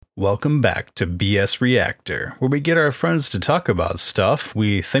Welcome back to BS Reactor, where we get our friends to talk about stuff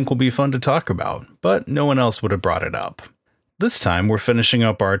we think will be fun to talk about, but no one else would have brought it up. This time we're finishing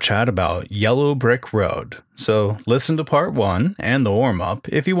up our chat about Yellow Brick Road, so listen to part 1 and the warm-up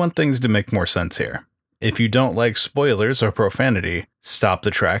if you want things to make more sense here. If you don't like spoilers or profanity, stop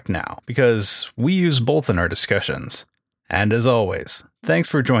the track now, because we use both in our discussions. And as always, thanks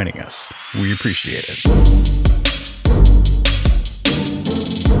for joining us. We appreciate it.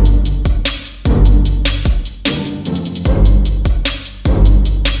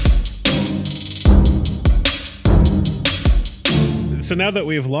 So now that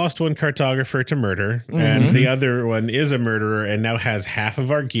we've lost one cartographer to murder, and the other one is a murderer and now has half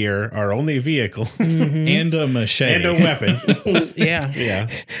of our gear, our only vehicle, and a machete. and a weapon. Yeah.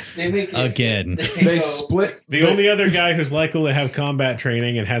 They make it, Again. They split. The only other guy who's likely to have combat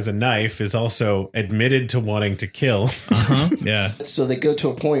training and has a knife is also admitted to wanting to kill. Yeah. So they go to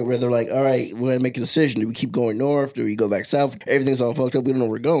a point where they're like, all right, we're going to make a decision. Do we keep going north? Do we go back south? Everything's all fucked up. We don't know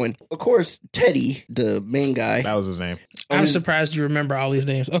where we're going. Of course, Teddy, the main guy. That was his name. I'm surprised you remember all these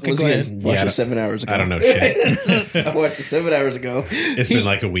names. Okay, was go good. ahead. Watched Yeah, it 7 hours ago. I don't know shit. I watched it 7 hours ago. It's been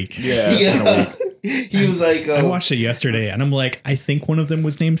like a week. Yeah, it's been a week. He was like, I watched it yesterday and I'm like, I think one of them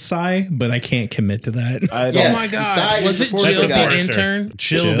was named Sai, but I can't commit to that. I don't. Yeah. Oh my God. Side Was is it the force Jill guy. the intern?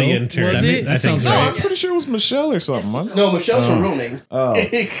 Chill the intern. Was it? That sounds No, right. I'm pretty sure it was Michelle or something. Man. no, Michelle's her real name.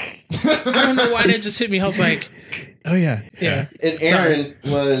 I don't know why that just hit me. I was like, Oh, yeah. yeah. And Aaron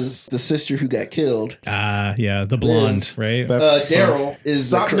was the sister who got killed. Yeah. The blonde, right? That's Daryl is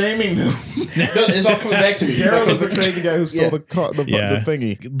Stop naming them. No, it's all coming back to me. Daryl was the crazy guy who stole Yeah. the car, the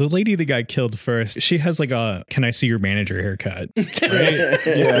thingy. The lady that got killed first, she has like a "Can I see your manager" haircut. Right? Yeah,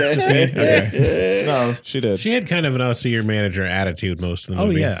 It's just me. Okay. No, she did. She had kind of an I'll see your manager attitude most of the Oh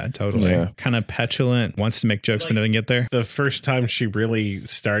movie. yeah, totally. Yeah. Kind of petulant, wants to make jokes but doesn't get there. The first time she really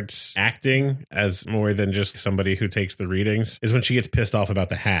starts acting as more than just somebody who takes the readings is when she gets pissed off about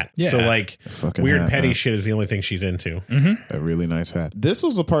the hat. Yeah. So like Fucking weird hat, petty man. shit is the only thing she's into. A really nice hat. This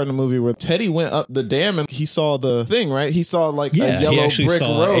was a part in the movie where Teddy went up the dam and he saw the thing, right? He saw like Yeah, a he yellow actually brick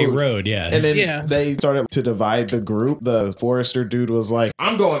saw road. a road. Yeah, And then Yeah. they started to divide the group. The forester dude was like,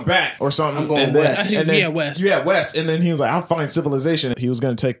 I'm going back or something. I'm going and then, west. And then, Yeah, west. Yeah, west. And then he was like, I'll find civilization. He was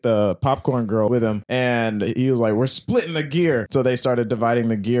going to take the popcorn girl with him. And he was like, we're splitting the gear. So they started dividing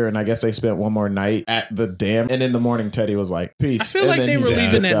the gear. And I guess they spent one more night at the dam. And in the morning, Teddy was like, peace. I feel And like then they he were just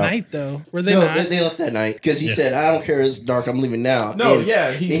leaving dipped that out. night, though. Were they No, not? they left that night because he said, I don't care, it's dark, I'm leaving now. No, And-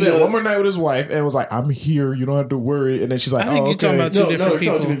 yeah, he and spent goes- one more night with his wife and was like, I'm here, you don't have to worry. And then she's like, I think oh, you're okay. talking about two No, different they're talking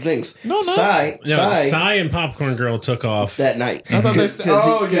people. two different things. No. Sai Cy and Popcorn Girl took off. that night. I thought they Because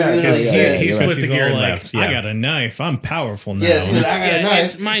oh, he- yeah. because he- he- he you're split right. the He's gear all and like, left. Yeah. I got a knife. I'm powerful now. Yes, I got a Yeah, knife.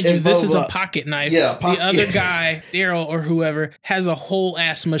 it's, mind you, And this is a Boba- pocket knife. Yeah, the other guy, Daryl or whoever, has a whole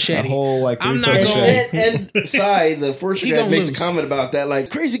ass machete. A whole, like, I'm 3 not foot going. machete. And Sai, the first He guy, gonna makes lose. a comment about that, like,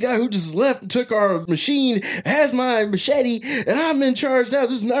 crazy guy who just left and took our machine, has my machete, and I'm in charge now.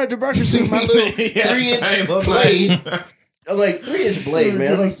 This is not a democracy. My little Yeah, 3-inch I love blade. I'm like, 3-inch blade,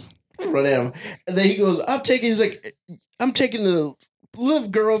 man. Like, Yes. run at him. And then he goes, he's like, I'm taking the little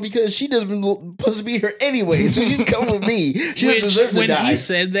girl because she doesn't supposed to be here anyway. So she's coming with me. She doesn't Which, deserve to when die. he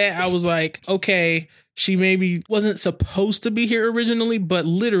said that, I was like, okay, she maybe wasn't supposed to be here originally, but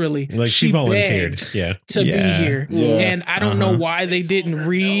literally, Like she volunteered. begged Yeah. to Yeah. be here. Yeah. And I don't know why they didn't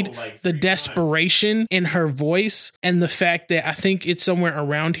read the desperation in her voice and the fact that I think it's somewhere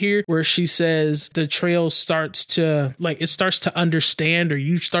around here where she says the trail starts to understand or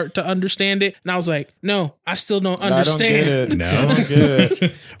you start to understand it. And I was like, no, I still don't understand. I don't get it. No. I don't get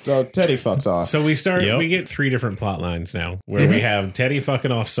it. So Teddy fucks off. So we Yep. we get 3 different plot lines now where we have Teddy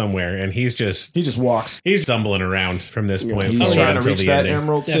fucking off somewhere and he just walks. he's stumbling around from this point He's forward trying to until reach the that ending.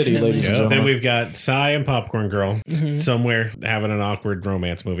 Emerald City, Definitely. ladies and Yeah. Then gentlemen. we've got Cy and Popcorn Girl somewhere having an awkward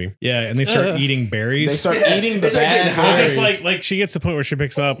romance movie. Yeah, and they start eating berries. They start eating the It's like bad getting high. Just berries. like she gets to the point where she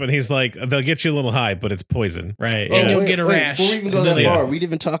picks up and he's like, they'll get you a little high, but it's poison. right. And Yeah. you'll get a rash. Before we even go And then that they- far, we didn't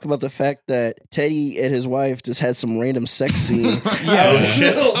even talk about the fact that Teddy and his wife just had some random sex scene. Oh,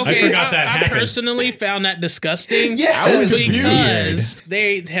 shit. Okay, I forgot that I happened. personally found that disgusting. Yeah, I was because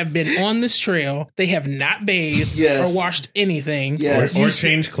they have been on this trail, they have not bathed Yes. or washed anything. Yes. Or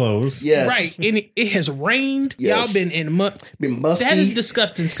change clothes. Yes. Right, and it has rained. Yes. Y'all been in mud. Been musty. That is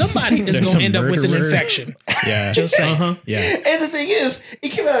disgusting. Somebody is There's going some to end up with an murderer. infection. Yeah. Just saying. Yeah. And the thing is, it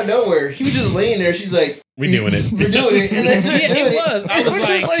came out of nowhere. He was just laying there. She's like, We doing it. We're doing it. And then Yeah, doing it was. I And was we're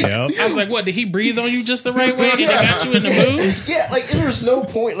just like- Yep. I was like, what? Did he breathe on you just the right way? And it got you in the mood? yeah, like there was no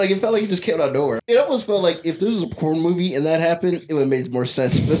point. Like it felt like he just came out of nowhere. It almost felt like if this was a porn movie and that happened, it would have made more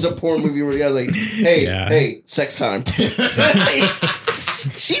sense. If there's a porn movie where the guy's like, hey, Yeah. hey, sex time.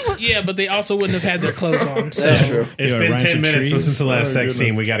 She was. Yeah, but they also wouldn't have had their clothes on. So. That's true. It's Yeah, been Rise 10 of minutes Trees. since the last Oh, sex goodness.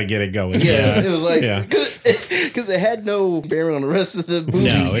 scene. We got to get it going. Yeah, it was like Yeah. because it had no bearing on the rest of the movie.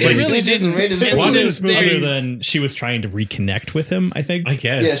 No, it It really was just didn't. random It scenes. Watch was this movie very- other than she was trying to reconnect with him, I think. I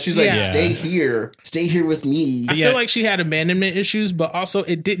guess. Yeah, she's like, Yeah. stay here with me. I feel like she had abandonment issues, but also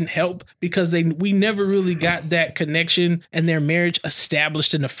it didn't help because we never really got that connection and their marriage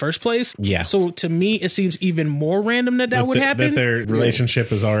established in the first place. Yeah. So to me, it seems even more random that would happen. That their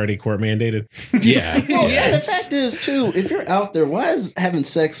relationship is already court mandated. Yeah. Well, Yes. the fact is, too, if you're out there, why is having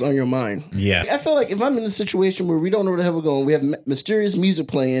sex on your mind? Yeah. I feel like if I'm in a situation where we don't know where the hell we're going, we have mysterious music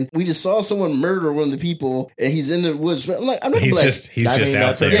playing, we just saw someone murder one of the people, and he's in the woods. I'm like, I'm not He's gonna be just like, he's I just mean, out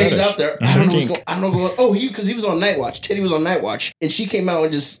that's her there. yeah, he's fetish. out there. It's I don't her know kink. I don't know. Oh, because he was on Night Watch. Teddy was on Night Watch, and she came out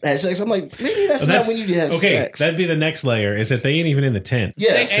and just had sex. I'm like, maybe that's not when you need to have okay. sex. That'd be the next layer. Is that they ain't even in the tent.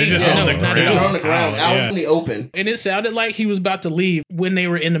 Yes. They're just on the They're ground. on the ground, out Yeah. in the open. And it sounded like he was about to leave when they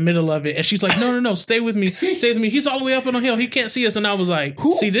were in the middle of it. And she's like, no, stay with me. Stay with me. He's all the way up on the hill. He can't see us. And I was like,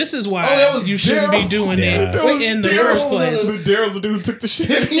 see, this is why that was you shouldn't Daryl. be doing Yeah. it in the first place. Daryl's the dude who took the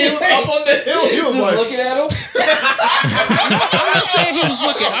shit. He was up on the hill. He was Just like, looking at him. I'm not saying he was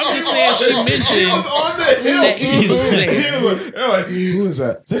looking. I'm just saying she he was mentioned on the hill. that he was there. He was like, who is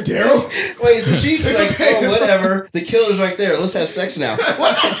that? Is that Daryl? Wait, so she's like, okay. oh, whatever. The killer's right there. Let's have sex now.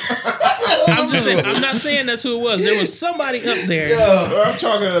 What? I'm just saying. I'm not saying that's who it was. There was somebody up there. I'm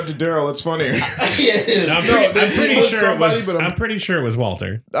chalking it up to Daryl. It's funnier. Yeah, it is. I'm No, pretty he was sure it somebody, was. but I'm- I'm pretty sure it was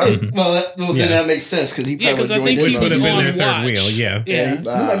Walter, Well, Yeah. then that makes sense because he Yeah, probably because I joined think in he which on would was have been on their third watch. wheel. Yeah. Yeah. he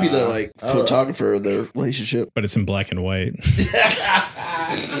might be the like photographer of their relationship. But it's in black and white.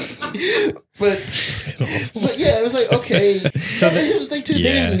 But yeah, it was like, okay. So here's the thing too.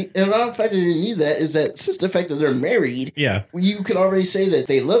 Yeah. They didn't, and another fact they didn't need that is that since the fact that they're married, Yeah. you could already say that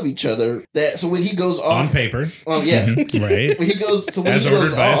they love each other. That so when he goes On off, paper. yeah. Right? When he goes, so when As he goes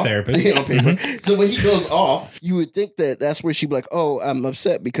ordered by a off, therapist. on paper. So when he goes off, you would think that that's where she'd be like, "Oh, I'm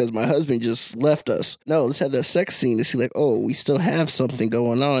upset because my husband just left us." No, let's have that sex scene to see like, "Oh, we still have something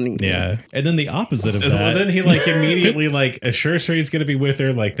going on." Yeah. And then the opposite of that. Well, then he like immediately like assures her he's going to be with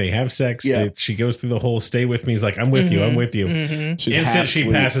her. Like they have sex. Yeah. She goes through the whole stay with me. He's like, I'm with you. I'm with you. She's Instant half she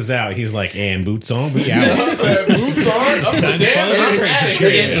asleep. passes out. He's like, and boots on, we out. Boots on, up the damn And attic.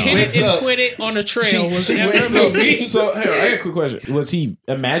 hit wakes it and up. quit it on the trail. She Was wakes ever up. movie. So, hey, I got a quick question. Was he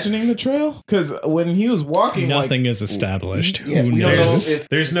imagining the trail? Because when he was walking, Nothing like, is established. Yeah, Who we don't know knows? if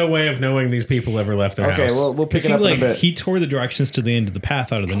There's no way of knowing these people ever left their okay, house. well, we'll pick Because it he, up in a like, bit. he tore the directions to the end of the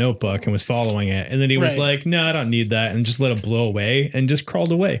path out of the notebook and was following it. And then he was Right. like, no, I don't need that. And just let it blow away and just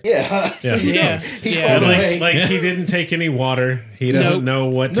crawled away. Yeah, Yeah. Yeah. He Yeah. crawled And away. like he didn't take any water. He doesn't Nope. know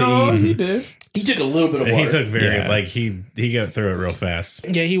what to no, eat. he did. He took a little bit of water. He took very Yeah. like he got through it real fast.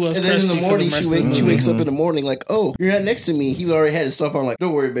 Yeah, he was And then in crusty the for morning, the she, rest of the she movie. wakes up in the morning like, "Oh, you're not next to me." He already had his stuff on. Like,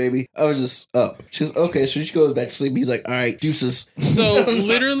 "Don't worry, baby. I was just up." She goes, "Okay." So she goes back to sleep. He's like, "All right, deuces." So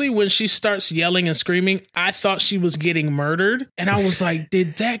literally, when she starts yelling and screaming, I thought she was getting murdered, and I was like,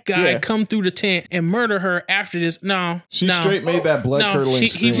 "Did that guy Yeah. come through the tent and murder her after this?" No, She no. straight made that blood No, curdling he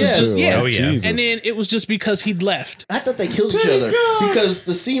scream was just too. yeah. Oh, yeah. Jesus. And then it was just because he'd left. I thought they killed each Teddy's other gone. because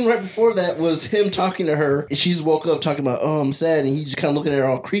the scene right before that was him talking to her, and she's woke up talking about, "Oh, I'm sad," and he's just kind of looking at her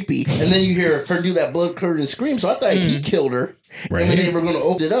all creepy, and then you hear her do that blood curdling scream. So I thought he killed her. Right. And when they were going to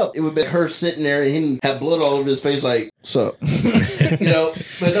open it up, it would be her sitting there and him have blood all over his face, like, "Sup?" You know.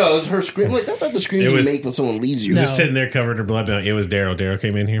 But no, it was her scream. Like, that's not the scream It you was- make when someone leaves you. No. Just sitting there covered in blood. No, it was Daryl. Daryl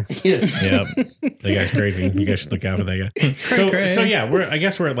came in here. Yeah. Yep. That guy's crazy. You guys should look out for that guy. So yeah, I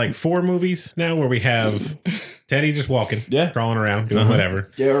guess we're at like 4 movies now where we have Teddy just walking, Yeah. crawling around, doing whatever.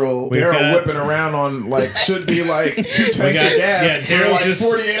 Daryl. We've Daryl got- whipping around on like should be like 2 tanks got- of gas yeah, for Daryl like just-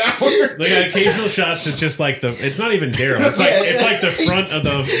 48 hours. They got occasional shots. It's just like it's not even Daryl. It's like the front of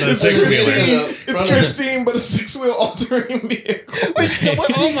the It's six wheeler. Christine. It's Christine, but a 6-wheel altering vehicle.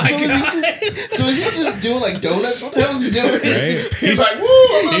 Oh my So is he just doing like donuts? What the hell is he doing? Right? He's like, woo!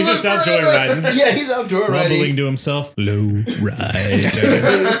 I'm gonna He's just live out forever. joyriding. Yeah, he's out Rumbling joyriding. to himself, low rider.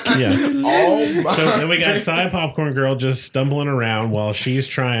 Yeah. Oh my! So then we got Cy Popcorn Girl just stumbling around while she's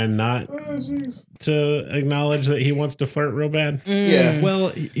trying not Oh, jeez. to acknowledge that he wants to flirt real bad. Yeah. Well,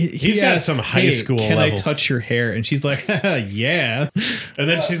 he's got some high school Can level." I touch your hair? And she's like, yeah. And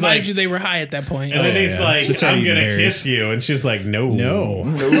then she's Mind like, you, they were high at that point. and then Oh, he's yeah. like, That's how I'm he gonna marries. kiss you, and she's like, no, No.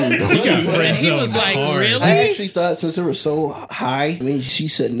 No, He got And friend he was zoned like, hard. really? I actually thought since they were so high, I mean, she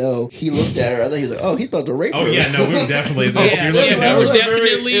said no. He looked at her. I thought he was like, "Oh, he's about to rape Oh her." yeah, no, we were definitely. Yeah, You're looking yeah, at we her. were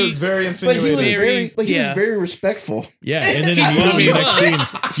definitely- It was very But he was insinuating. very, Yeah. respectful. Yeah, and then Well, immediately he next was.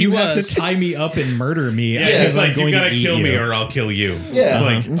 scene, He you have was. to tie me up in murder me. Yeah, he's I'm like, going you gotta to eat kill me you. or I'll kill you. Yeah. I'm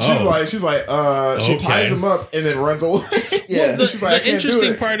like, And oh. she's like, she ties him up and then runs away. Yeah. She's like, I The can't do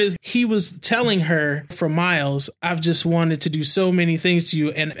interesting it. part is he was telling her for miles, I've just wanted to do so many things to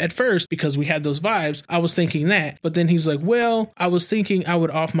you. And at first, because we had those vibes, I was thinking that. But then he's like, well, I was thinking I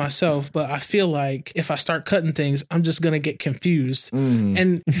would off myself, but I feel like if I start cutting things, I'm just going to get confused.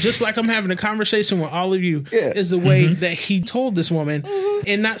 And just like I'm having a conversation with all of you, is the way that he told this woman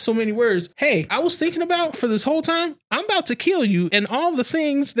in not so many words, hey, I was thinking about for this whole time, I'm about to kill you and all the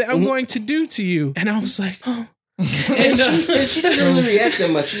things that I'm going to do to you. And I was like, oh. And she doesn't really react that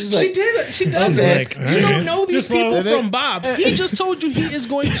much. She's like, She doesn't. Like, You don't know these people from Bob. He just told you he is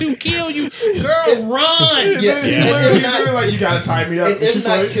going to kill you. Girl, run. yeah. And then like, you gotta tie me up. And And if she's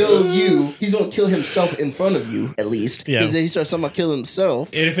not like, kill you, he's gonna kill himself in front of you, at least. Yeah. Because then he starts talking about killing himself.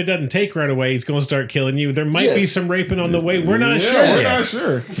 And if it doesn't take right away, he's going to start killing you. There might be Yes. some raping on the way. We're not yeah, sure. we're yet. not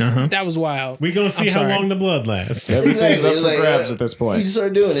sure. That was wild. We're going to see I'm how sorry. long the blood lasts. Everything's up Exactly. for Like, grabs at this He point. just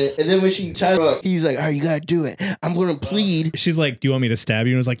started doing it. And then when she tied her up, he's like, all right, you gotta do it. I'm gonna plead. She's like, do you want me to stab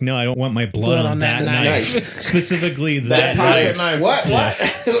you? And I was like, no, I don't want my blood on that knife. Specifically that Pocket knife. knife.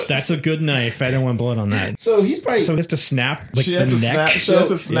 What? That's a good knife. I don't want blood on that. So he's probably So he has to snap like She the has to neck. snap. She has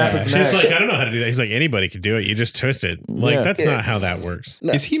to snap his neck. She's like, I don't know how to do that. He's like, anybody could do it. You just twist it. Like, Yeah. that's not how that works.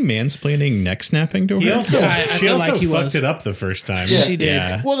 Is he mansplaining neck snapping to her? He also, I she feel also like he fucked was. it up the first time. She did.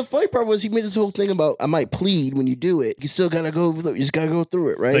 Yeah. Well, the funny part was he made this whole thing about I might plead when you do it. You still gotta go. You just gotta go through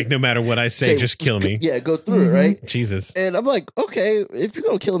it, right? Like, no matter what I say, just kill me. Yeah, go through it, right? Jesus. And I'm like, okay, if you're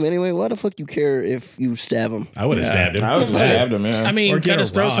gonna kill him anyway, why the fuck you care if you stab him? I would have stabbed him. I would just stabbed him, man. I mean, Or get cut a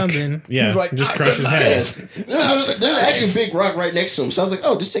his throat rock. something. Yeah, He's like, just crush his head. Yes. There's actually a big rock right next to him. So I was like,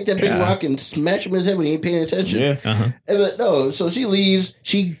 oh, just take that big rock and smash him in his head when he ain't paying attention. yeah. And but no, so she leaves.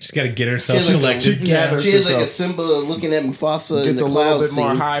 She's She's got to get herself like, selected. She gathers she has like a herself. Simba looking at Mufasa in Gets the a little cloud bit more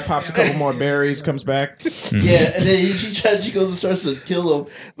scene. high, pops a couple more berries, comes back. Yeah, and then she goes and starts to kill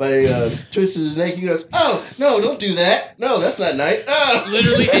him by twisting his neck. He goes, "Oh no, don't do that! No, that's not nice." Oh.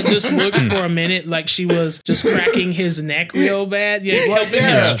 Literally, it just looked for a minute like she was just cracking his neck real bad. Yeah, helping him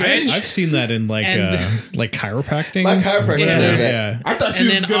yeah. stretch. I've seen that in like And- chiropractic. My chiropractor Yeah. does that. Yeah. I thought she And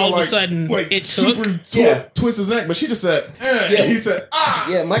was then gonna all of a like, sudden, it super took- Yeah. twist his neck, but she just said, Yeah. He said, ah.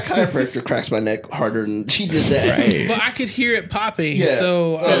 Yeah, my chiropractor cracks my neck harder than she did that. But I could hear it popping, Yeah.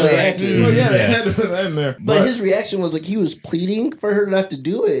 so I Yeah, was they like, had to. Well, yeah, they had to put that in there. But his reaction was like he was pleading for her not to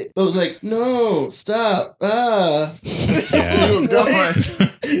do it. But it was like, no, stop. he was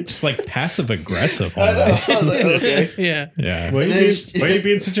gone. Just like passive aggressive. I know. I was almost. like, okay. yeah. Yeah. Why And are then you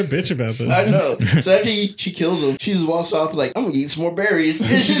being such a bitch about this? I know. So after she kills him, she just walks off like, I'm gonna eat some more berries. And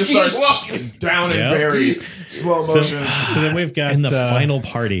She just keeps starts walking. down in Yep. berries, slow So, motion. so then we've got In the final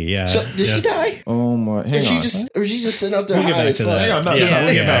party, yeah. So did she die? Oh my! Hang on. Or she just sitting out there We'll get high back as to fuck? that. Hang on, no, Yeah, no,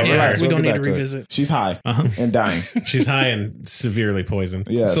 we'll get back to relax, her. We we'll don't get need back to it. revisit. She's high and dying. She's high and severely poisoned.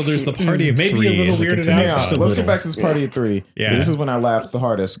 Yes. So there's the party of Maybe three. a little the weirded Hang out. contestants. Just a on. Let's little. get back to this party at 3. Yeah. This is when I laughed the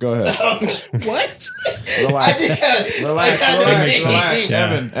hardest. Go ahead. What? Relax. Relax. I Relax. kinda Relax. hate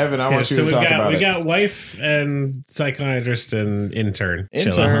Evan, I Yeah, want you so to talk about we it. got wife and psychiatrist and intern.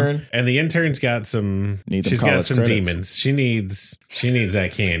 Intern. Chilla. And the intern's got some. Need them She's got college some credits. demons. She needs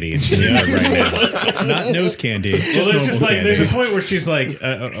that candy, and she needs it right now. Not nose candy. Well, Just there's normal just like candy. there's a point where she's like,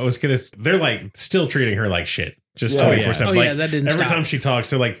 I was gonna. They're like still treating her like shit. Just Yeah. 24/7. Oh, Like, yeah, that didn't every stop. time she talks,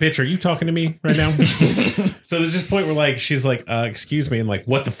 they're like, "Bitch, are you talking to me right now?" So there's just a point where like she's like, "Excuse me," and like,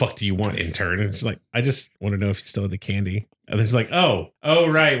 "What the fuck do you want, intern?" And she's like, "I just want to know if you still have the candy." And then she's like, "Oh,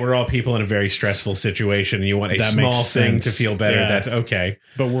 right, we're all people in a very stressful situation, and you want a That small makes thing to sense. feel better. Yeah. That's okay."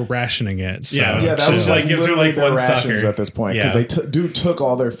 But we're rationing it. So. Yeah. Yeah, that So was it's like like gives her literally like their one rations sucker. at this point Yeah. because they took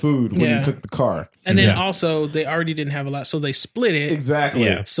all their food when Yeah. he took the car. And then Yeah. also, they already didn't have a lot, so they split it. Exactly.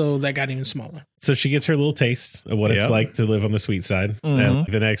 Yeah. So that got even smaller. So she gets her little taste of what it's Yep. like to live on the sweet side. Mm-hmm. And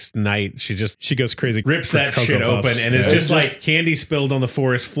the next night, she just She goes crazy. rips for that Cocoa shit open, Puffs. and it's Yeah. just like candy spilled on the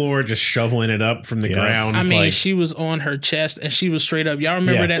forest floor, just shoveling it up from the Yeah. ground. I mean, like, she was on her chest and she was straight up. Y'all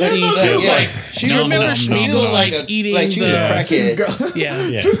remember Yeah. that scene? no, she was like- she nom, remember nom, nom, Smeagol nom. like eating like she was a the. crackhead. Yeah.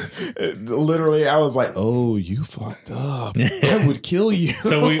 yeah. Literally, I was like, "Oh, you fucked up. I would kill you."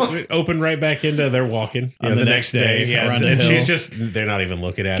 So we open right back into they're walking On the next day, Yeah, around and the she's hill. just they're not even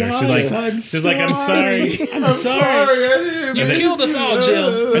looking at her. Guys, She's like, I'm sorry. I'm sorry. I didn't. You killed us all,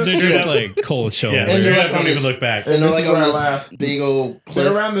 Jill. And they're just like cold shoulder. Yeah, And straight they're up, like don't on even this- look back. And they're This like is on where I this laugh. big old They're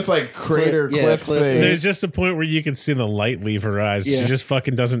cliff. around this like crater Yeah, cliff cliff thing. There's just a point where you can see the light leave her eyes. Yeah. She just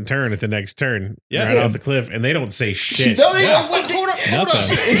fucking doesn't turn at the next turn. Yeah. Right off the cliff, and they don't say shit. No, they Yeah. don't. Hold up.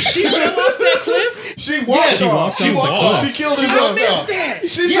 Nothing. She fell off that cliff. She walked She off. walked off. She killed I herself. missed that.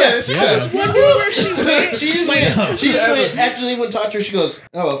 She said, I was wondering where she went. She just went. She just went after they went to talk to her. She goes,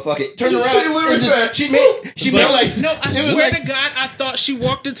 "Oh fuck it." Turned around. She literally and said, she made like No, I it was swear like- to God, I thought she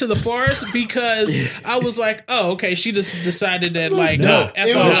walked into the forest because I was like, oh, okay, she just decided that, like, No, F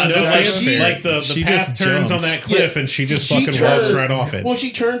it all was she No, does. like, She- like the she path just turns on jumps. that cliff and she just fucking walks right off it. Well,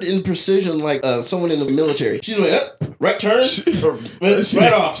 she turned in precision like someone in the military. She's like, right turn, or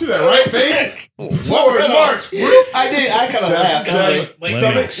right off. She said, right face, forward Right march. off. I did. I kind of laughed. I was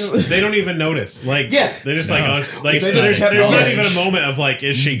like, Like, they don't even notice. Like, Yeah. they're just No. like They just there's kept not going. even a moment of like,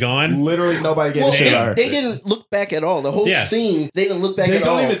 is she gone? Literally nobody getting well, shit out of her. they didn't look back at all. The whole Yeah. scene, they didn't look back They at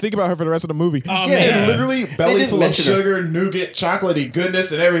all. don't even think about her for the rest of the movie. Oh, Yeah. man. And literally belly didn't full of mention her. sugar, nougat, chocolatey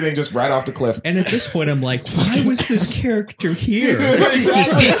goodness, and everything just right off the cliff. And at this point, I'm like, why was this character here?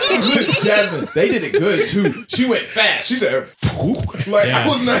 Exactly. Jasmine, they did it good too. She went fast. She said, like Yeah. I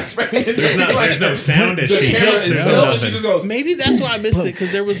was not expecting. There's no sound as The she camera hits is it. still, and she Nothing. just goes. Maybe that's why I missed it,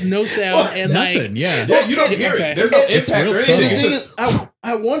 because there was no sound and Nothing. like, Yeah. Yeah, you don't hear Okay. it. There's no It's impact real or anything. subtle. It's The just. thing is,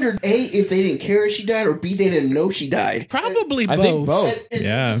 I wondered if they didn't care if she died, or B, they didn't know she died. probably I both. think both. And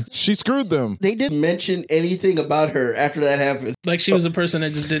Yeah. She screwed them. They didn't mention anything about her after that happened. Like she was a person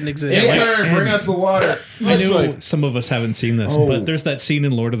that just didn't exist. Intern, bring us the water. I It's know like, some of us haven't seen this, Oh. but there's that scene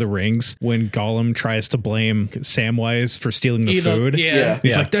in Lord of the Rings when Gollum tries to blame Samwise for stealing the You know, food. yeah.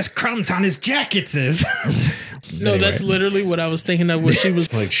 He's Yeah. like, there's crumbs on his jacket, sis. No, that's literally what I was thinking of when she was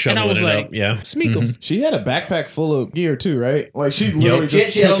Like and I shoveling was it like, up. Yeah. Smeagol. she had a backpack full of gear too, right? Like she literally Yep.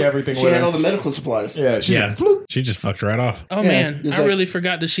 just she had took all- everything She with had all her. the medical supplies. Yeah, she's Yeah. like, floop. She just fucked right off. Oh Yeah, man, it's I like- really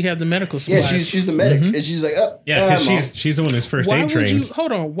forgot that she had the medical Yeah, supplies. she's the medic, and she's like, oh, Yeah, because I'm off. she's the one who's first why aid would trained you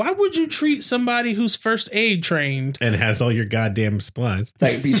hold on? Why would you treat somebody who's first aid trained? and has all your goddamn supplies.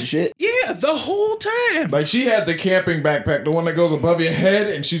 like a piece of shit. Yeah, the whole time. Like she had the camping backpack, the one that goes above your head,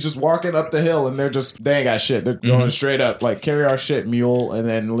 and she's just walking up the hill, and they ain't got shit. They're going straight up, like carry our shit, mule, and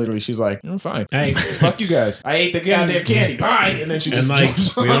then literally she's like, "I'm fine, Hey. fuck you guys. I ate the goddamn candy, bye." And then she just And like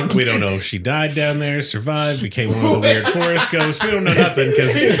jumps we on. don't know if she died down there, survived, became one of the weird forest ghosts. We don't know nothing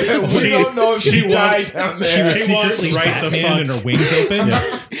because We don't know if she died down there. She walks Secretly right the Batman and fuck. her wings open.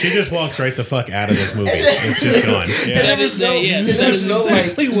 She just walks right the fuck out of this movie. It's just gone. That is yes, that There's is no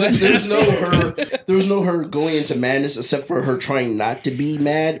exactly what there's no happened. there's no her going into madness except for her trying not to be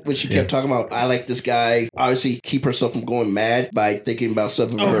mad when she kept talking about I like this guy. Obviously, keep herself from going mad by thinking about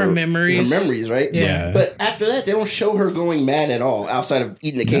stuff. Oh, her memories. her memories, right? Yeah. But after that, they don't show her going mad at all outside of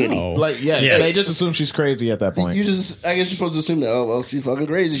eating the candy. No. Like, yeah, Yeah. they just assume she's crazy at that point. You just, I guess you're supposed to assume that. Oh well, she's fucking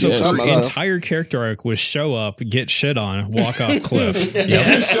crazy. So She's her talking about stuff. entire character arc was show up, get shit on, walk off cliff.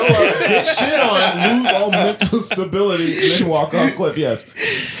 Show up, get shit on, lose all mental stability, and then walk off cliff. Yes,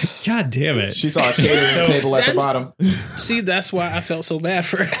 God damn it. she saw a catering table at the that's- bottom. See, that's why I felt so bad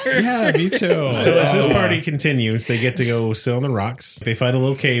for her. Yeah, me too. So as this party continues, they get to go sit on the rocks. They find a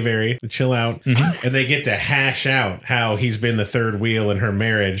little cave area to chill out, and they get to hash out how he's been the third wheel in her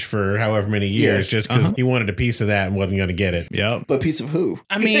marriage for however many years, just because he wanted a piece of that and wasn't going to get it. Yep. But piece of who?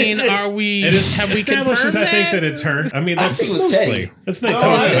 I mean, are we? It is, Have we establishes, confirmed I think that? that it's her. I mean, I that's think it was mostly. Teddy. that's not No,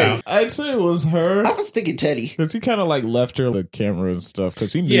 talked about. I'd say it was her. I was thinking Teddy. Because he kind of like left her the camera and stuff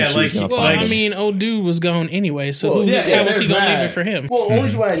because he knew Yeah, she like, was going to Well, find I him. mean, old dude was gone anyway, so Well, who, yeah, how was he there's gonna leave that. it for him? Well, only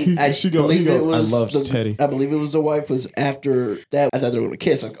reason why I He believe goes, it was "I loved the, Teddy." I believe it was the wife. Was after that I thought they were gonna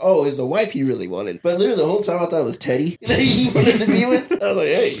kiss. Like, oh, it's the wife he really wanted. But literally the whole time I thought it was Teddy that he wanted to be with. I was like,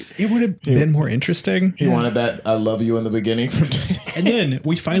 hey, It would have been more interesting. He wanted that "I love you" in the beginning from Teddy. And then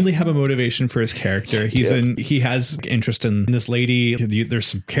we finally have a motivation for his character. He has interest in this lady. There's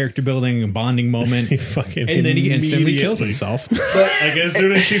some character building and bonding moment. He fucking And then he instantly kills immediately- himself. Like as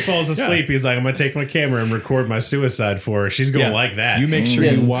soon as she falls asleep, he's like, "I'm gonna take my camera and record my suicide for her." She's gonna Yeah. like that. You make sure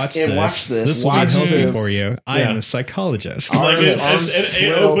Yeah. you watch And this. watch this. This will be Watch helpful this. for you. I Yeah. am a psychologist. Like Arms it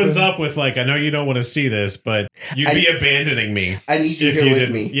slit opens open. up with like, I know you don't want to see this, but you'd be abandoning me. I need you if here you with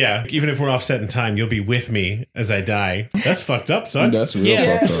didn't. me. Yeah, even if we're offset in time, you'll be with me as I die. That's fucked up, son. That's real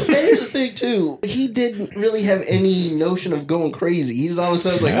Yeah. fucked And up. here's the thing too. He didn't really have any notion of going crazy. He was always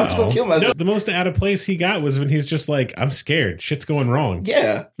like, I'm just gonna kill No, myself. the most out of place he got was when he's just like, I'm scared. Shit's going wrong.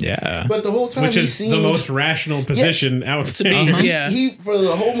 Yeah, Yeah. but the whole time Which he is seemed the most rational position out To be, there. yeah. He for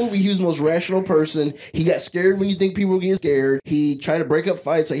the whole movie, he was the most rational person. He got scared when you think people get scared. He tried to break up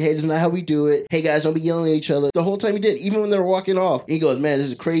fights, like, hey, this is not how we do it. Hey guys, don't be yelling at each other. The whole time he did, even when they were walking off, he goes, man, this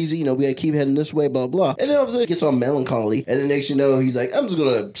is crazy. You know, we gotta keep heading this way, blah blah. And then all of a sudden, he gets all melancholy. And then next you know, he's like, I'm just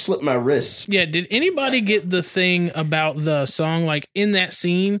gonna slit my wrists. Yeah, did anybody get the thing about the song? Like in that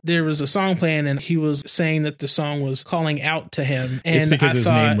scene, there was a song playing and he was saying that the song was calling out to him. And It's because I his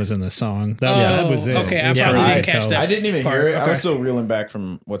thought, name was in the song. That was it. okay, I As probably far as didn't could catch tell. that. I didn't even part. hear it. I Okay. was still reeling back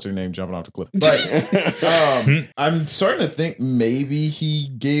from what's her name jumping off the cliff. But I'm starting to think maybe he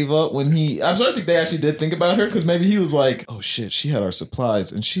gave up when I'm starting to think they actually did think about her because maybe he was like, oh shit, she had our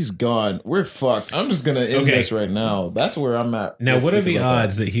supplies and she's gone. We're fucked. I'm just gonna end this right now. That's where I'm at. Now, what are thinking the about that.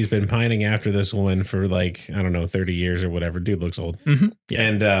 odds that he's been pining after this woman for like, I don't know, 30 years or whatever? Dude looks old.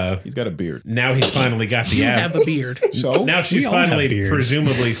 And He's got a beard. now he's finally got the You ab. have a beard. So Now she's We all have finally beards.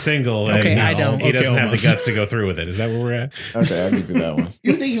 presumably single. And Okay, I don't. He doesn't Okay, have almost. the guts to go through with it. Is that where we're at? okay, I'll give you that one.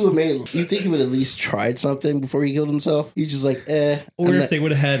 You think he would at least tried something before he killed himself? He's just like, Or I'm if not- they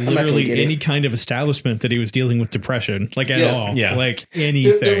would have had not gonna literally get it. any kind of establishment that he was dealing with depression, like at Yeah. all, Yeah. like there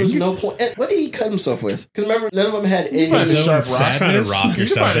anything. was no point. What did he cut himself with? Because remember, none of them had any. find a His sharp own rock. He's trying to sadness. rock or You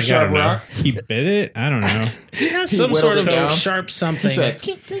can find a something. I sharp don't know. rock. He bit it. I don't know. He has some whittled sort of it down. sharp something. said,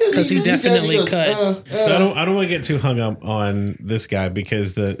 Because he definitely cut. So I don't want to get too hung up on this guy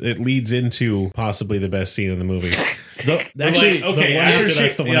because it leads into possibly the best scene in the movie. Actually, the one after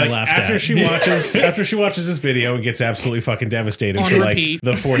that's the one I laughed after at. she watches this video and gets absolutely fucking devastated On for repeat.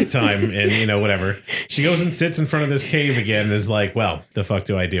 like the fourth time, and whatever, she goes and sits in front of this cave again and is like, "Well, the fuck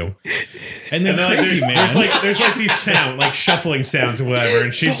do I do?" And then And then like, crazy man. there's like these sound like shuffling sounds or whatever,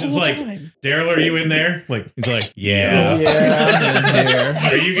 and she's just whole like, time. "Daryl, are you in there?" Like he's like, "Yeah." Yeah, I'm in here.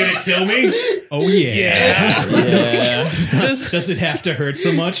 Are you gonna kill me? oh yeah. Yeah. Does it have to hurt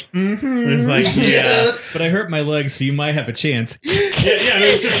so much? It's like, yeah. But I hurt my legs, so you might have a chance. Yeah, and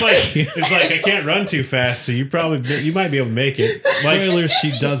it's just like I can't run too fast, so you might be able to make it. Like Spoilers,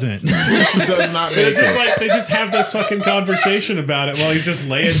 she doesn't. She does not they're make just it. like they just have this fucking conversation about it while he's just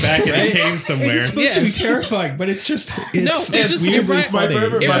laying back in a cave somewhere. It's supposed to be Yes. terrifying, but it's just it just- weirdly it right- My funny.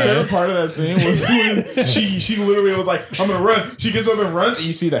 favorite part of that scene was when she literally was like, I'm gonna run. She gets up and runs, and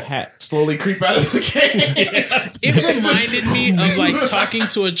you see the hat slowly creep out of the cave. It reminded me of like talking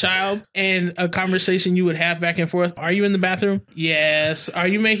to a child and a conversation you would have back and forth. Are you in the bathroom? Yes. Are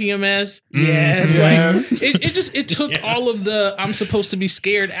you making a mess? Yes. Yes. Like it took all of the I'm supposed to be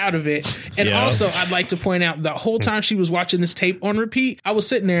scared out of it. And also I'd like to point out the whole time she was watching this tape on repeat, I was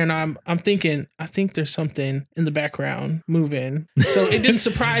sitting there and I'm thinking, I think there's something in the background moving. So it didn't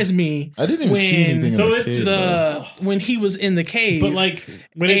surprise me. I didn't even see anything So in the it's cave. though. When he was in the cave. But like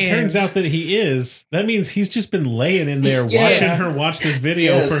when it And- turns out that he is, that means he's just been laying in there Yeah. watching her watch this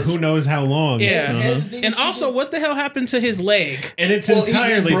video Yes. for who knows how long. yeah. And And also, what the hell happened to his leg? And it's Well, he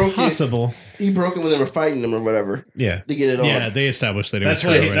entirely broke it. possible. He broke it when they were fighting him or whatever Yeah. to get it on. Yeah, they established that it That's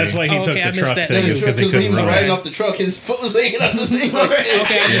was why her he, already. that's why he Oh, took okay, I the missed truck that thing too. is because he when he couldn't was run. riding off the truck, his foot was hanging off the thing. Like,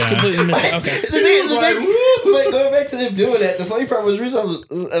 Okay, I just Yeah. completely missed it. Okay. The thing, but going back to them doing that, the funny part was the reason I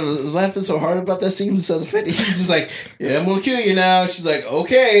was laughing so hard about that scene in 750. He's just like, "Yeah, I'm gonna kill you now." She's like,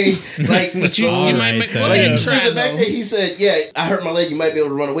 "Okay," like, But you All might right, make then. go ahead and the try fact though. that he said, "Yeah, I hurt my leg. You might be able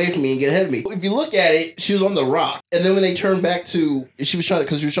to run away from me and get ahead of me." If you look at it, she was on the rock, and then when they turned back to, she was trying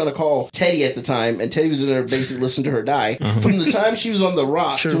to call Teddy at the time, and Teddy was in there basically listening to her die. From the time she was on the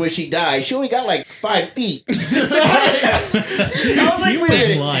rock to when she died, she only got like 5 feet. I was like, He wait a was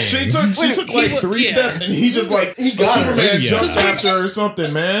minute. lying. She took like 3 steps, and he just like He got her. Superman Yeah. jumped after her or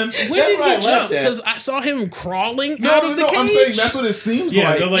something, man. When That's did why I he jump? laughed at. Because I saw him crawling No, out of the cage. I'm saying that's what it seems Yeah,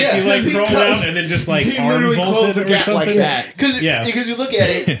 like. they're like Yeah, he like 'cause he crawled cut- out and then just like he arm literally closed vaulted the or gap something. like that. Yeah. Because you look at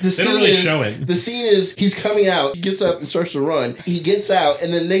it, the scene don't really is, show it. The scene is he's coming out, he gets up and starts to run. He gets out,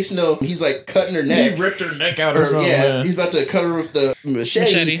 and then next you know he's like cutting her He neck. ripped her neck out or something. Yeah, man. he's about to cut her with the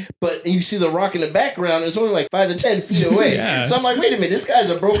machete, but you see the rock in the background. It's only like 5 to 10 feet away. Yeah. So I'm like, wait a minute, this guy's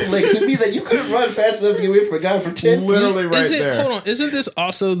a broken leg. So it means that you couldn't run fast enough to get away from a guy for 10 Literally feet. right Is it, there. hold on, isn't this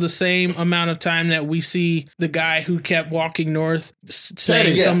also the same amount of time that we see the guy who kept walking north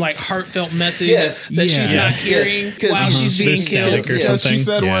saying Yeah. some like heartfelt message Yes. that she's Yeah. not hearing Yes. 'Cause while she's being There's static killed? or Yeah, something. she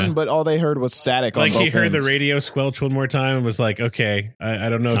said Yeah. one, but all they heard was static. Like on both he heard ends. the radio squelch one more time and was like, "Okay, I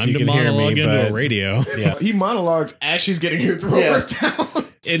don't know if Time you to can hear monologue me, into but a radio. yeah." He monologues as she's getting her throat Yeah. ripped out.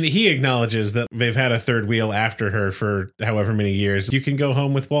 And he acknowledges that they've had a third wheel after her for however many years. You can go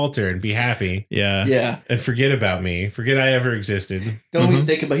home with Walter and be happy Yeah. Yeah. and forget about me. Forget I ever existed. Don't even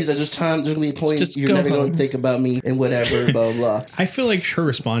think about. He said, "There's time. There's gonna be a point. Just You're go never home. gonna think about me and whatever." Blah blah. I feel like her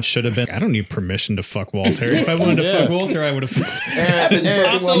response should have been, I don't need permission to fuck Walter. If I wanted to Yeah. fuck Walter, I would have. And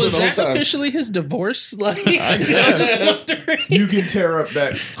Also, is the whole that time. officially his divorce? Like, I'm just wondering. you can tear up that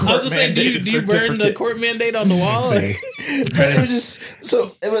I was court gonna say, do you mandated burn the certificate. court mandate on the wall? See? It was just so.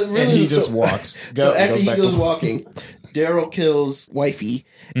 It was really And he so- just walks. So after he back goes to- walking, Daryl kills wifey,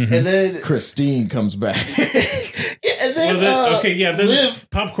 and then Christine comes back. yeah, and then, then Liv,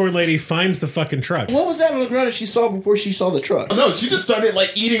 Popcorn Lady finds the fucking truck. what was that on the ground that she saw before she saw the truck? Oh, no, she just started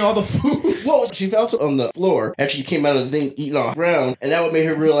like eating all the food. Well, she found something on the floor after she came out of the thing eating off the ground, and that would make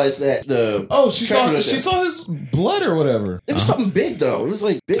her realize that the She tractor was saw there. his blood or whatever. It was something big though. It was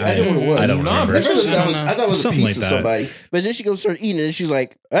like big. I don't know what it was. I don't remember. I thought it was a Something piece like of that. somebody. But then she goes start eating it, and she's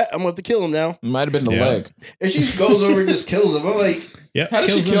like, I'm gonna have to kill him now. It might have been the Yeah. leg. And she just goes over and just kills him. I'm like, Yep. How did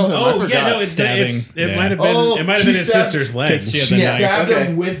she kills kill him? I Oh forgot. yeah, no, it Stabbing. might have been Oh, it might have she been his stabbed- sister's leg. Because she had the She knife. stabbed Stabbed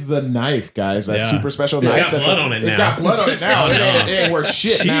him with the knife, guys. That Yeah. super special It's knife. got that blood on it It's now. got blood on it now. It ain't worth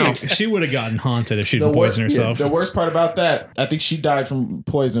shit now. She would have gotten haunted if she'd The poisoned herself. The worst part about that, I think she died from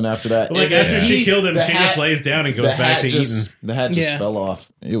poison after that. Like And after she killed him, the she hat- just lays down and the goes back hat to just, eating. The hat just Yeah. fell off.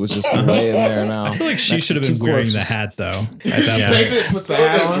 It was just laying there now. I feel like she Next should have to been two wearing the corpses. hat though. At that Yeah. point. Takes it, puts the it would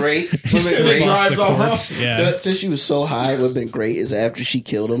hat have on. been great. It would have been Flip great. it drives the off. corpse. Yeah. But since she was so high, it would have been great is after she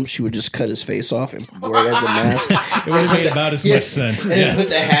killed him, she would just cut his face off and wear it as a mask. It would have made about as much sense. And then Yeah. put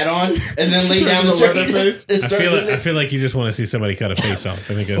the hat on and then lay Turn down the and start leather eating face. it. And I start feel eating like, I it. feel like you just want to see somebody cut a face off.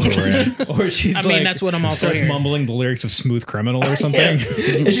 I think that's where we're at. Or she's I mean, that's what I'm also starts hearing. mumbling the lyrics of Smooth Criminal or something. Yeah.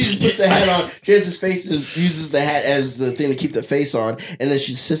 And she just puts the hat on. She has his face and uses the hat as the thing to keep the face on. And then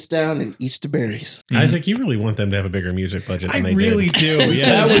she sits down and eats the berries. Isaac, you really want them to have a bigger music budget I than they really did. do.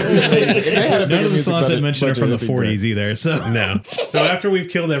 Yeah. If they had a None bigger of the music songs I budget- mentioned are from the budget, it'd be 40s either. So No. So after we've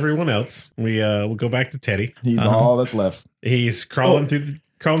killed everyone else, we'll go back to Teddy. great. He's all that's left. He's crawling through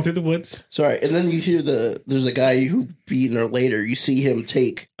the woods. Sorry. And then you hear there's a guy who beating her later. You see him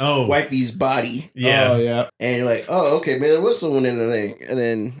take Oh, wifey's body. yeah. Oh, yeah. And you're like, oh, okay, maybe there was someone in the thing. And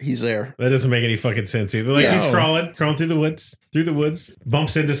then he's there. That doesn't make any fucking sense either. Like Yeah. he's crawling through the woods,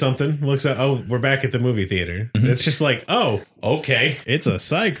 bumps into something, looks at, oh, we're back at the movie theater. It's just like, oh, okay. it's a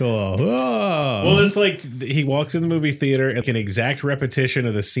cycle. Oh. Well, it's like he walks in the movie theater, like an exact repetition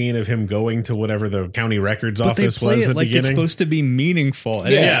of the scene of him going to whatever the county records but they office play was it at the like it's beginning. supposed to be meaningful,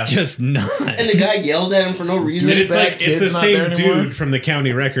 and Yeah. it's just not. And the guy yells at him for no reason. And it's like it's the Kid's not there same anymore? dude from the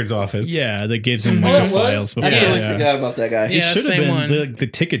county records office. Yeah, that gives him Oh, like it the files was? before. I totally yeah. forgot about that guy. He Yeah, should have same been one. the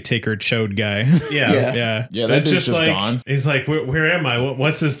ticket taker chode guy. Yeah. Yeah. yeah. Yeah, that It's dude's just like, gone. he's like, where am I?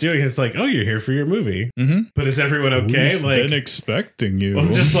 What's this doing? It's like, oh, you're here for your movie. Mm-hmm. But is everyone okay? We've Like, been expecting you. well,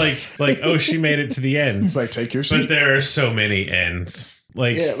 just like, oh, she made it to the end. He's like, take your But seat. there are so many ends.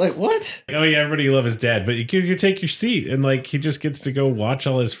 Like, Yeah, like what? oh yeah, everybody love his dad, but you take your seat, and like he just gets to go watch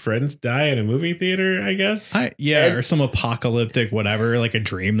all his friends die in a movie theater. I guess. or some apocalyptic whatever, like a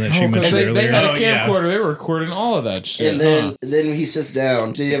dream that she And mentioned they earlier. had a Oh, yeah. camcorder. They were recording all of that shit. And then when he sits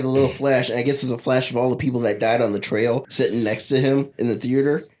down, so you have a little flash. And I guess it's a flash of all the people that died on the trail sitting next to him in the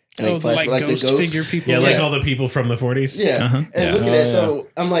theater. And Oh, they flash like ghost figure people. yeah, like Yeah. all the people from the 40s. Yeah. Uh-huh. And Yeah. looking Oh, at it, yeah. so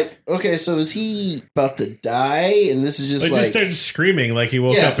I'm like, okay, so is he about to die? And this is just Like, like, just started screaming like he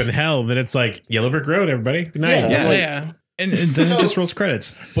woke Yeah. up in hell. Then it's like Yellow Brick Road, everybody. Good night. Yeah. Yeah, Like- yeah. And then it just rolls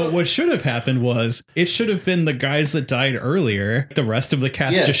credits. But what should have happened was it should have been the guys that died earlier. The rest of the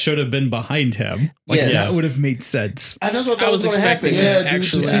cast Yes. just should have been behind him. Like Yes. that would have made sense. I just thought I that was was going to expecting happen. that, Yeah, dude, to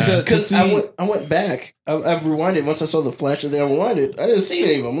actually. see the- Because I went back. I've rewinded. Once I saw the flash of them, I rewinded. I didn't see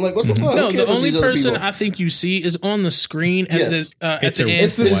any of them. I'm like, what the fuck? No, Who the killed only these other person people? I think you see is on the screen at Yes. at the her- end.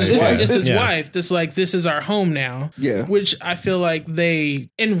 It's this- This is it's- wife. It's his Yeah. wife. That's like, this is our home now. Yeah. Which I feel like they,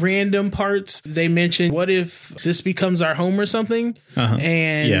 in random parts, they mention, what if this becomes our home or something? Uh-huh.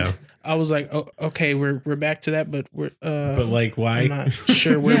 And Yeah. I was like, oh, okay, we're back to that, but we're But like, why? I'm not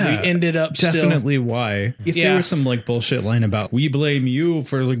sure where Yeah, we ended up. Still, Definitely why. If there Yeah. was some like bullshit line about we blame you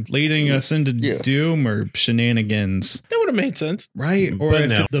for like leading us into Yeah. doom or shenanigans, that would have made sense. right? Or But if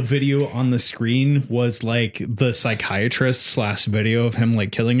no. the video on the screen was like the psychiatrist / video of him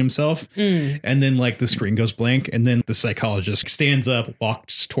like killing himself, and then like the screen goes blank, and then the psychologist stands up,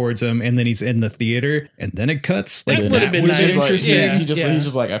 walks towards him, and then he's in the theater, and then it cuts. Like That would have been was nice. just Like, Yeah. he's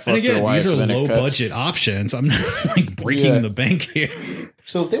just like, I And fucked again, your wife. these are and then low it cuts. budget options. I'm not like breaking Yeah. the bank here.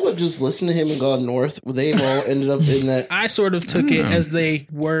 So if they would just listen to him and gone north, would they have all ended up in that? I sort of took it as they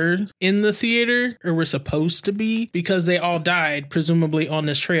were in the theater or were supposed to be, because they all died, presumably on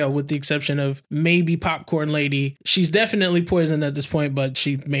this trail, with the exception of maybe Popcorn Lady. She's definitely poisoned at this point, but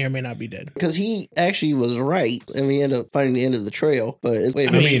she may or may not be dead. Because he actually was right, and we end up finding the end of the trail. But wait a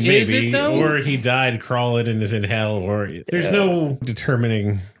I minute. mean, Is maybe, it, though? or he died crawling and is in hell, or there's no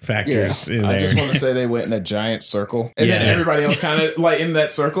determining factors in I there. just want to say they went in a giant circle, and then Yeah. everybody else kind of like in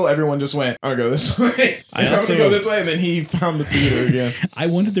that circle. Everyone just went, "I'll go this way." I I'm also- gonna go this way, and then he found the theater again. I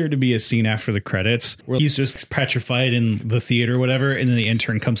wanted there to be a scene after the credits where he's just petrified in the theater or whatever, and then the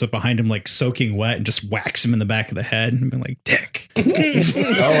intern comes up behind him like soaking wet and just whacks him in the back of the head and been like, "Dick."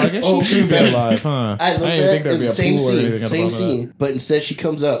 I guess she should be alive, huh? I love didn't that. think there'd be a Same pool or scene, anything same about scene. But instead, she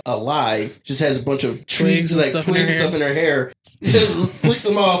comes up alive. Just has a bunch of Twigs trees, and like stuff in twigs her and stuff in her hair. Flicks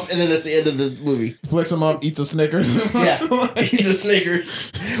them off, and then that's the end of the movie. Flicks him up, eats a Snickers. Yeah, eats a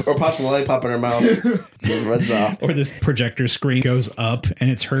Snickers or pops a lollipop in her mouth and runs off. Or this projector screen goes up and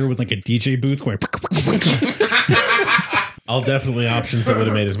it's her with like a DJ booth going. All definitely options that would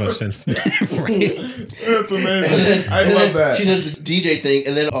have made as much sense. That's amazing. I love that. She does the DJ thing,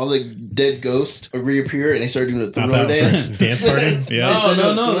 and then all the dead ghosts reappear, and they start doing the Pop thriller out dance. for dance party. Yeah.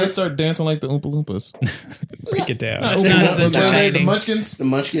 No. They start dancing like the Oompa Loompas. Break it down. That's not as What's their name? The entertaining. Munchkins? The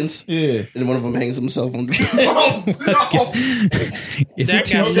Munchkins, Yeah. and one of them hangs himself on the Is That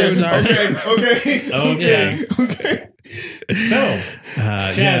it got too so soon? dark. Okay. So,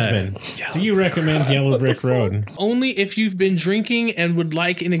 Jasmine, do you recommend Yellow Brick Road? Only if you've been drinking and would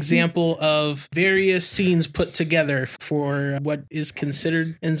like an example of various scenes put together for what is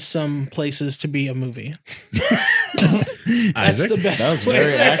considered in some places to be a movie. That's Isaac? the best That was way.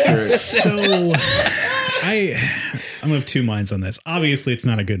 very accurate. So I'm of two minds on this. Obviously, it's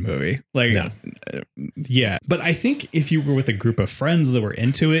not a good movie. Like, No. yeah. But I think if you were with a group of friends that were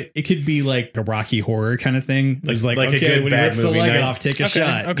into it, it could be like a Rocky Horror kind of thing. It's like like a okay, good when he bad rips the movie leg night. off, take a Okay,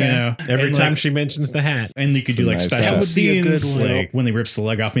 shot. okay. You know? Every And, time like, she mentions the hat. and you could do like Nice special hat. That would be a good scenes, one. like when he rips the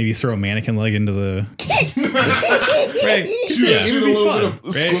leg off, maybe throw a mannequin leg into the. Right. Shoot Yeah. a It would be little fun, bit of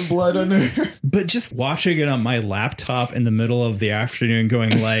right? squid blood on there. But just watching it on my laptop in the middle of the afternoon,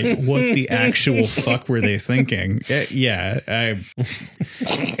 going like, "What the actual fuck were they thinking?" And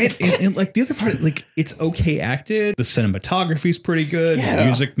like the other part, like it's okay acted. The cinematography is pretty good. Yeah. The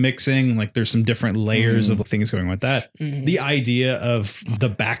music mixing, like there's some different layers of things going with that. The idea of the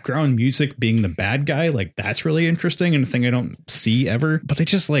background music being the bad guy, like that's really interesting and a thing I don't see ever. But they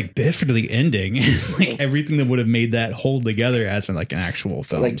just like biffed the ending, like everything that would have made that hold together as like an actual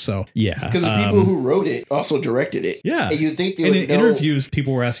film. Like- So yeah, Because the people who wrote it also directed it. yeah. And you think they and would in know. interviews,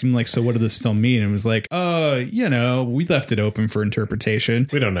 people were asking like, so what did this film mean? And it was like, we left it open for interpretation.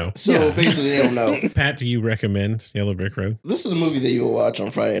 We don't know. So Yeah. basically, they don't know. Pat, do you recommend Yellow Brick Road? This is a movie that you will watch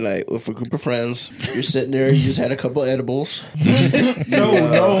on Friday night with a group of friends. You're sitting there, you just had a couple edibles.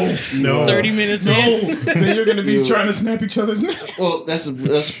 No. 30 minutes in. Then you're going to be trying to snap each other's neck. Well, that's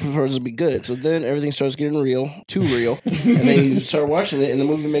supposed to be good. So then everything starts getting real, too real, and then you start watching it, and the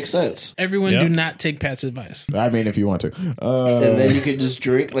movie makes sense. Everyone Yeah. do not take Pat's advice. I mean, if you want to. And then you could just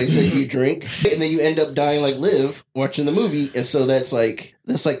drink, like say you drink, and then you end up dying like Liv watching the movie, and so that's like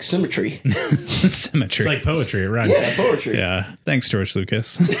symmetry. Symmetry. It's like poetry, right? Yeah, poetry. yeah. Thanks, George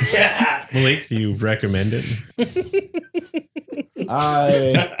Lucas. Malik, do you recommend it?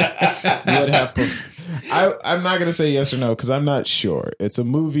 I would have. I'm not gonna say yes or no because I'm not sure. It's a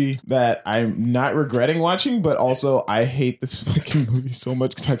movie that I'm not regretting watching, but also I hate this fucking movie so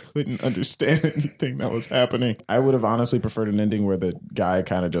much because I couldn't understand anything that was happening. I would have honestly preferred an ending where the guy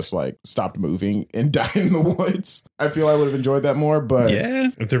kind of just like stopped moving and died in the woods. I feel I would have enjoyed that more, but yeah.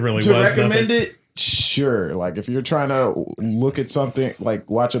 If there really to was recommend nothing. it. Sure, like if you're trying to look at something like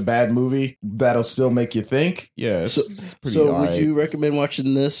watch a bad movie that'll still make you think, yeah, it's pretty So would alright. you recommend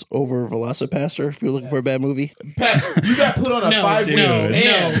watching this over Velocipaster if you're looking for a bad movie? Pat, you got put on a No, 5-week no,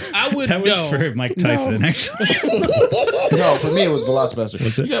 ban. no. I would That was no. for Mike Tyson, actually. No, for me it was Velocipaster.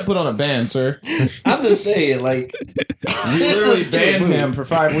 Was it? You got put on a ban, sir. I'm just saying, like, We literally Let's do a banned movie. him for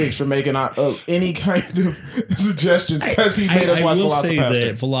 5 weeks for making any kind of suggestions because he made us watch will say that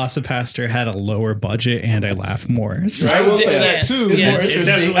Velocipaster. Velocipaster had a lower budget and I laugh more. So. I will say Yes, that too. yes. It's It more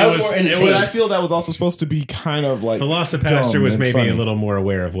definitely interesting. I was was- more it entertained. But I feel that was also supposed to be kind of like Velocipaster dumb was and maybe funny. a little more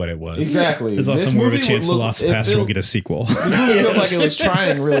aware of what it was. Exactly. There's also This more of a movie chance would look- Velocipaster it will get a sequel. This movie feels like it was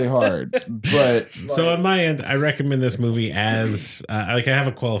trying really hard, but So on my end, I recommend this movie as like I have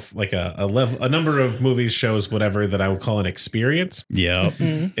a number of movies, shows, whatever that I would call an experience. Yep.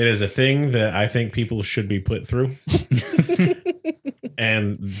 It is a thing that I think people should be put through.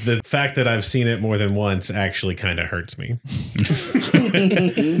 And the fact that I've seen it more than once actually kind of hurts me.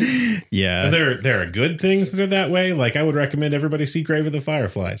 Yeah. There are good things that are that way. Like I would recommend everybody see Grave of the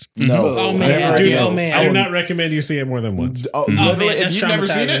Fireflies. no. Oh, man. Never I do, again. Oh, man. I do not recommend you see it more than once. Literally, man, if that's you've never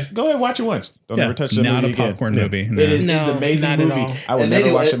seen traumatizing. it, go ahead and watch it once. Don't Yeah, ever touch the not movie a popcorn again. movie. It No. is it's No, an amazing not at movie. all. I will And then never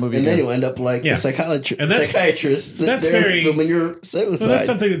you watch end- the movie and again. then you end up like Yeah. the psychiatrist And that's- sitting that's there very- filming your suicide. So that's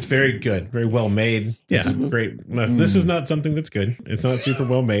something that's very good, very well made. This Yeah. is great. This is not something that's good. It's not super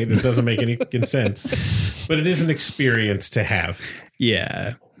well made. It doesn't make any sense. But it is an experience to have.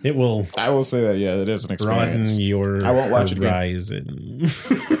 Yeah. It will I will say that, yeah, it is an broaden experience. your I won't watch it again. horizon.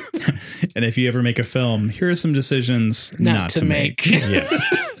 And if you ever make a film, here are some decisions not, to make. Yes.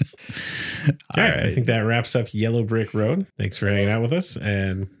 All right. right. I think that wraps up Yellow Brick Road. Thanks for hanging out with us,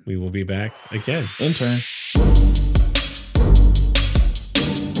 and we will be back again. Intern.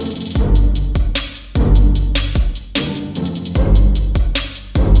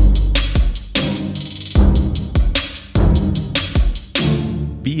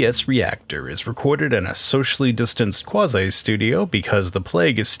 BS Reactor is recorded in a socially distanced quasi-studio because the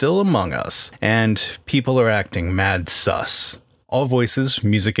plague is still among us, and people are acting mad sus. All voices,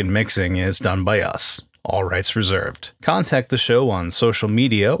 music, and mixing is done by us. All rights reserved. Contact the show on social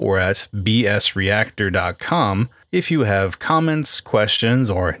media or at bsreactor.com if you have comments, questions,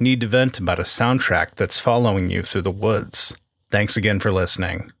 or need to vent about a soundtrack that's following you through the woods. Thanks again for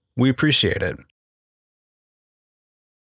listening. We appreciate it.